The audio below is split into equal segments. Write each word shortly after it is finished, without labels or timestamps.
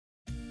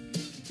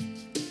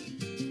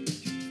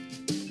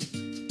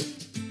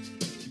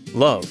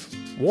Love,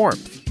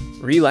 warmth,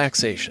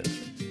 relaxation.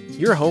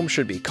 Your home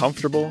should be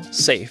comfortable,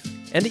 safe,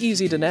 and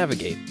easy to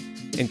navigate,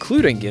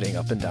 including getting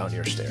up and down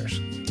your stairs.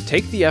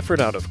 Take the effort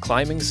out of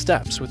climbing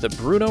steps with the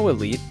Bruno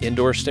Elite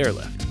indoor stair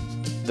lift.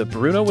 The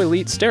Bruno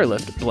Elite stair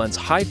lift blends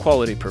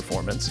high-quality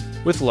performance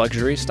with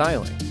luxury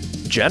styling.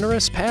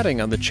 Generous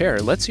padding on the chair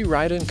lets you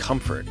ride in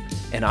comfort,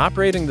 and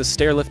operating the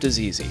stair lift is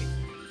easy.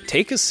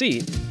 Take a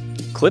seat,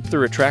 clip the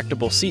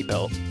retractable seat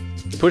belt,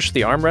 push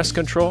the armrest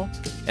control,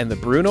 and the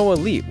Bruno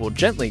Elite will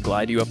gently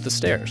glide you up the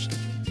stairs.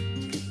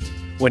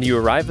 When you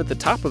arrive at the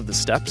top of the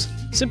steps,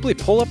 simply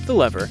pull up the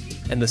lever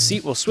and the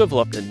seat will swivel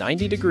up to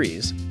 90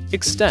 degrees,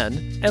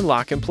 extend, and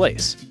lock in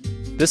place.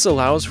 This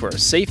allows for a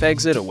safe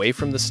exit away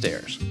from the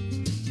stairs.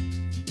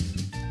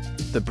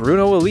 The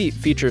Bruno Elite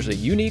features a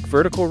unique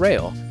vertical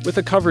rail with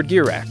a covered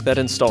gear rack that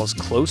installs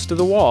close to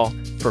the wall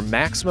for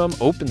maximum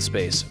open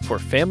space for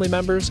family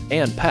members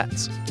and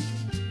pets.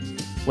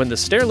 When the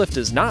stair lift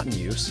is not in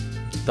use,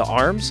 the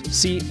arms,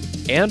 seat,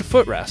 and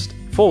footrest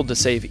fold to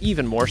save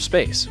even more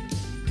space.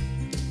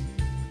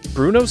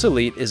 Bruno's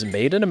Elite is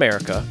made in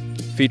America,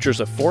 features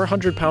a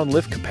 400-pound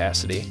lift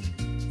capacity,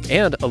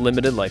 and a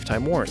limited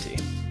lifetime warranty.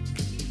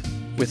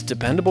 With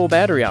dependable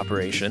battery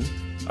operation,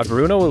 a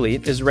Bruno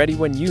Elite is ready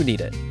when you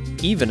need it,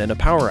 even in a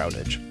power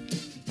outage.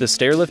 The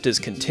stair lift is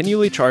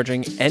continually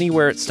charging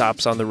anywhere it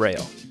stops on the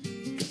rail.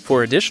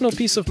 For additional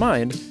peace of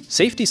mind,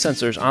 safety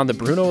sensors on the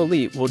Bruno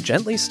Elite will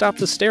gently stop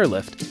the stair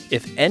lift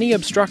if any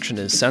obstruction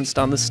is sensed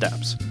on the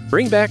steps.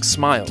 Bring back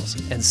smiles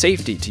and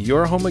safety to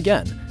your home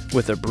again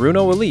with a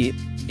Bruno Elite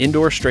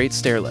indoor straight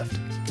stair lift.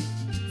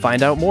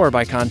 Find out more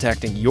by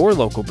contacting your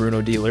local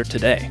Bruno dealer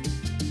today.